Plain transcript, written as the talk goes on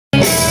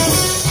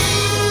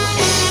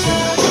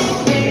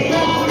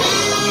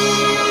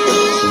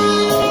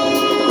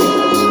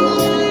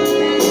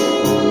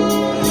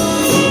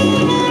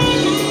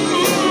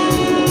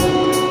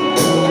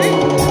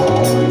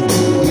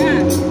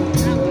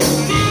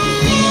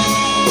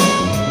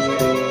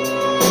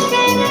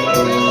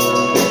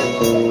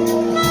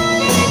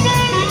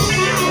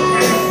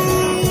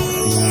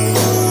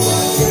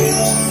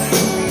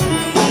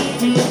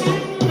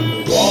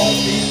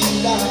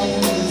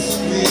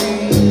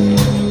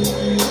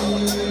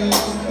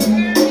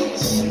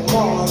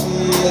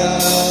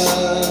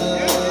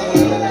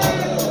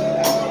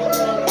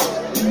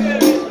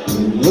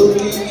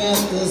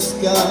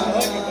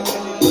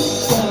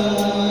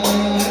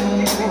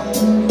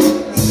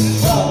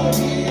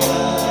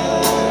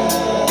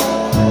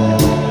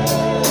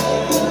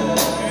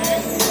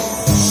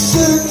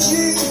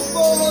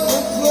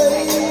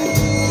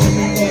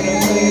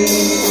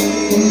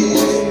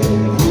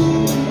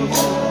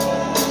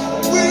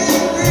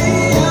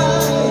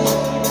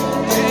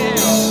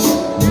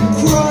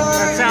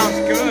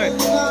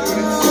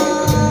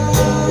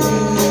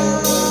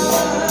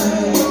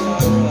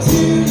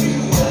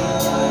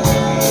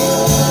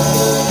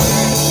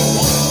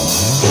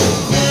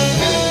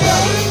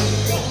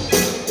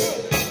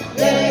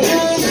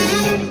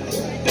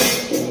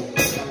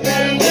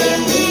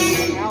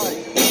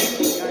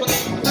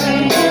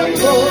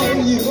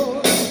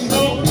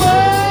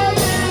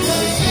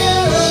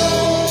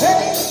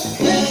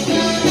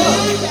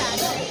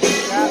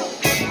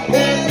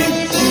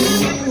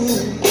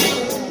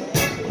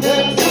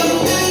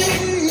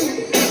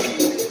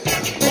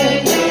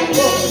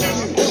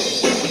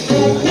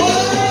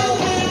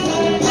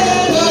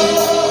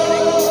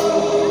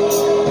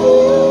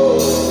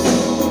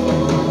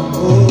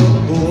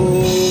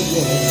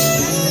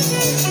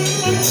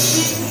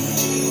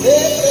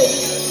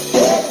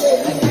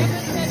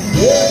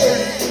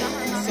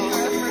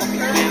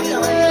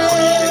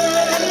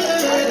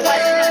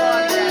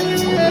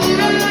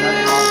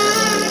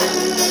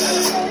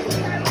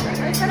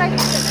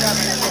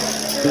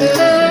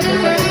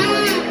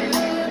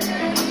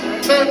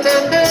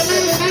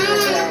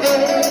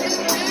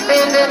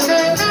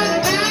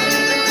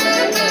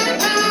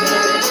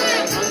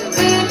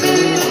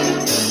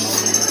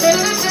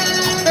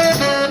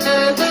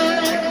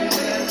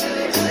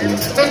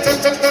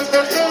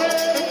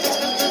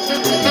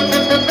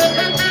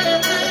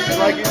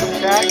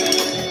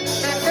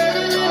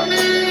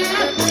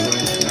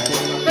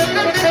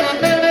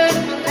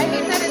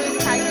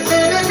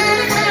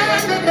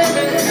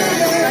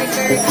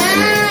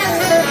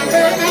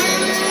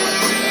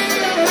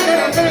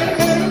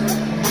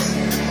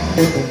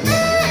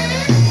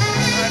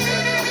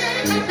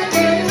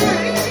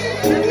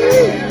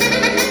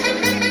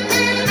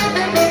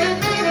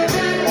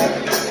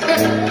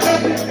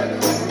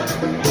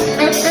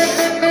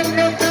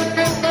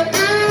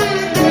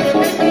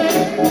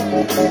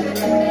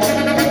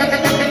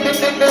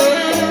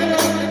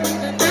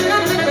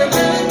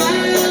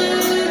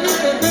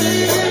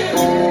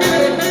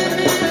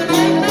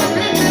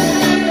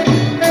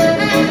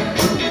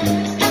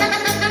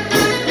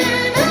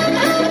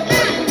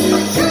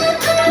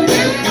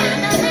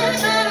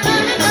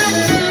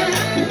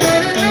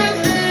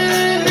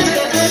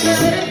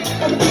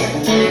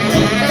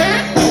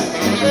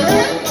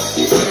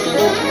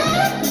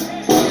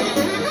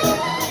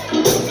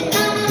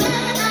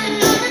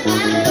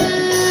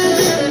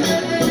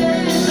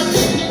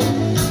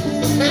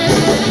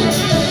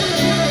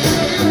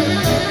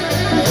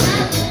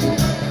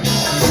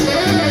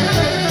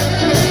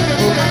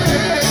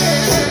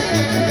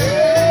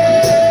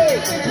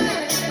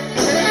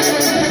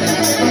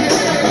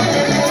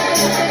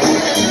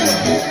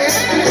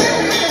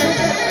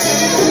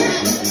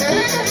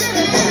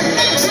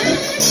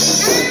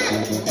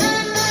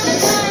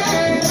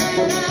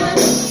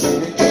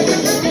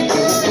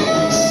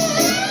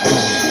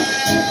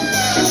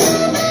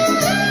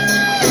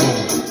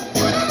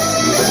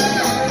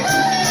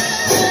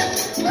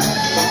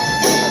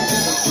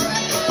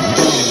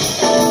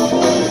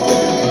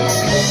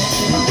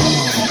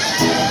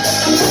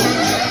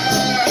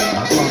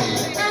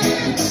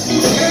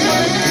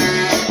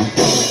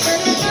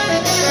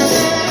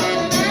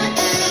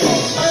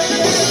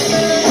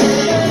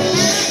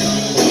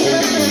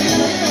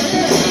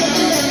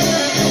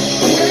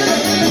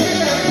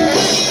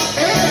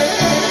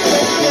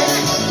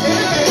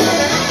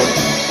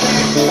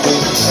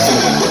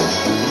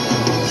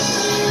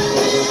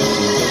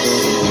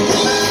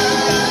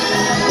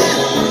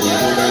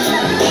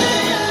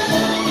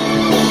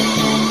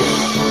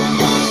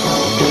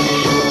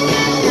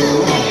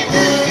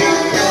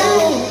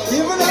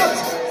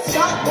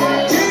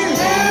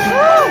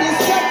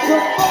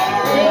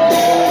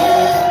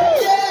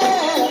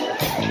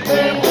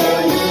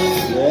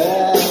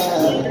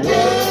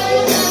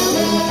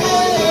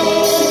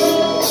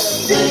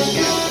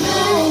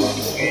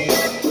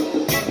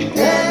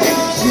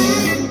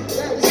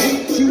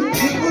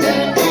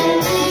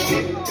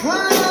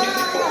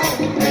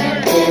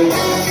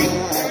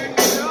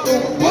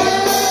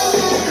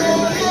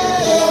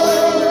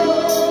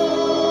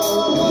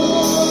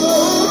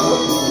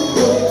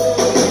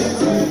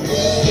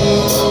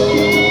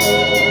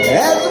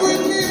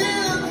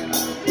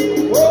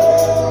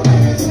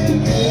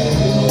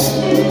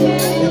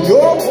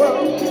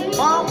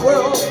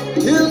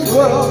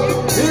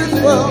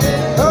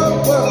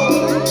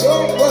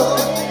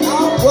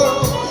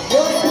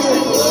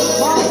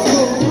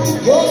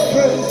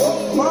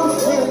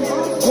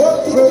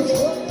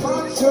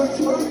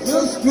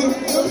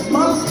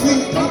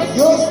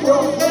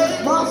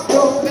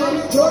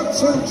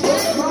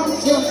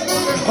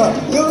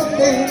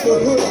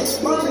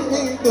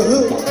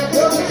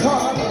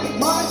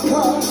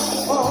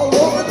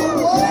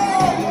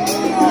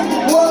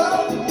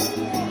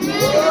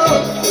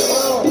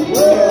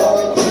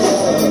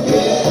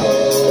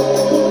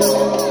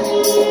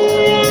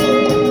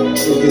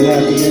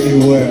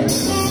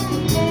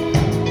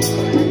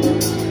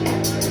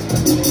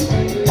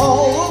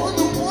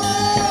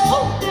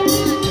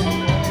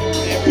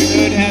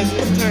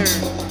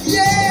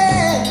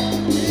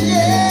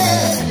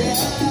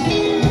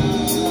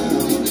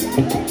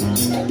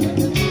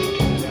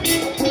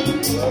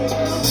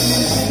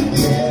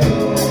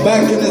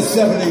Back in the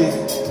 70s,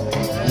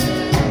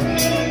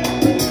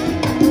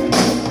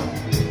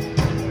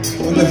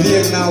 when the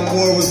Vietnam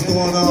War was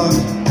going on,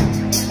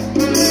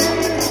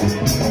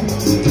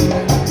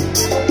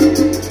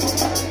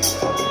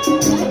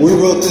 we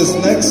wrote this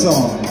next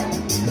song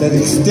that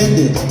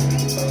extended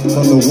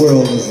from the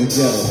world as a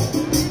ghetto.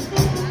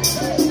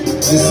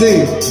 You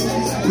see,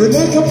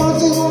 Renee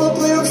Camacho's gonna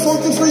play a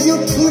funky for you.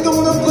 He's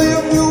gonna play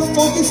a real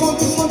funky for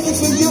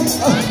you.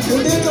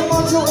 Renee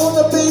Camacho on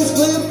the bass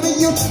playing for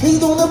you. He's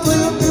gonna play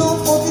a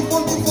real funky for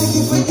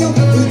you.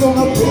 He's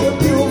gonna play a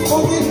real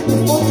funky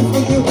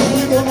for you.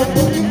 He's gonna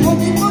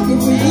funky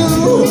for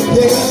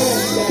you.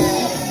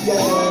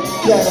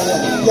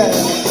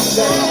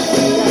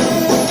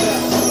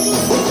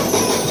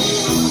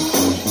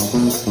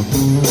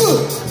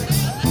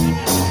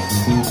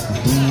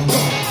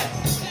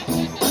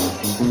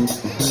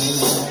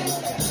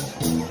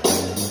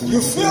 You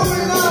feel me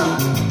now?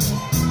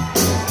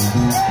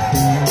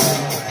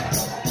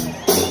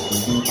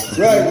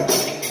 Right.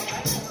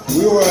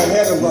 We were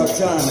ahead of our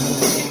time.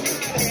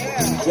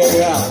 Check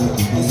it out.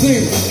 You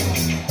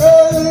see,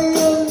 early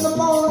in the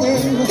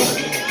morning,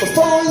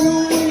 before you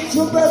eat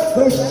your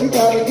breakfast, you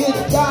gotta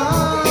get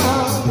down.